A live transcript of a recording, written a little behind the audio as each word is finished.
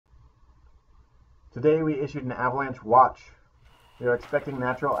Today we issued an avalanche watch. We are expecting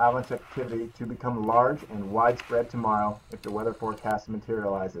natural avalanche activity to become large and widespread tomorrow if the weather forecast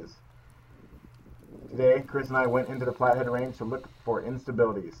materializes. Today, Chris and I went into the Flathead Range to look for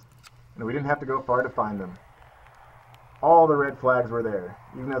instabilities, and we didn't have to go far to find them. All the red flags were there,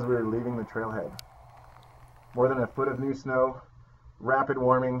 even as we were leaving the trailhead. More than a foot of new snow, rapid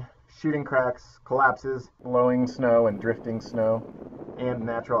warming, shooting cracks, collapses, blowing snow and drifting snow, and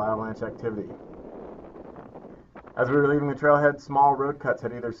natural avalanche activity. As we were leaving the trailhead, small road cuts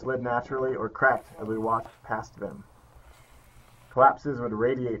had either slid naturally or cracked as we walked past them. Collapses would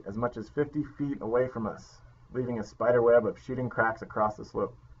radiate as much as 50 feet away from us, leaving a spider web of shooting cracks across the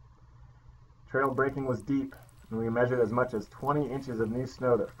slope. Trail breaking was deep, and we measured as much as 20 inches of new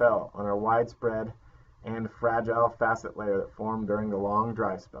snow that fell on our widespread and fragile facet layer that formed during the long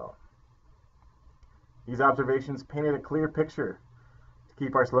dry spell. These observations painted a clear picture to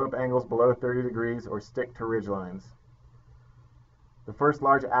keep our slope angles below 30 degrees or stick to ridge lines. The first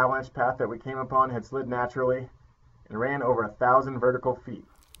large avalanche path that we came upon had slid naturally and ran over 1,000 vertical feet,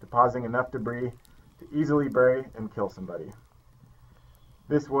 depositing enough debris to easily bury and kill somebody.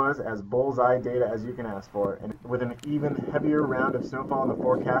 This was as bullseye data as you can ask for, and with an even heavier round of snowfall in the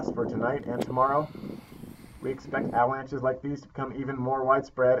forecast for tonight and tomorrow, we expect avalanches like these to become even more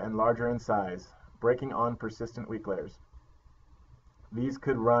widespread and larger in size, breaking on persistent weak layers. These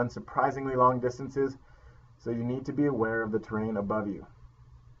could run surprisingly long distances, so you need to be aware of the terrain above you.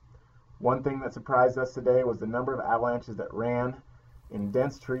 One thing that surprised us today was the number of avalanches that ran in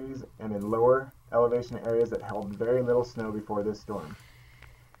dense trees and in lower elevation areas that held very little snow before this storm.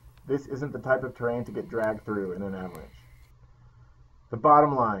 This isn't the type of terrain to get dragged through in an avalanche. The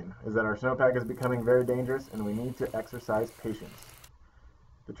bottom line is that our snowpack is becoming very dangerous and we need to exercise patience.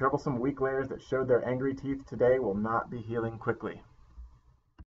 The troublesome weak layers that showed their angry teeth today will not be healing quickly.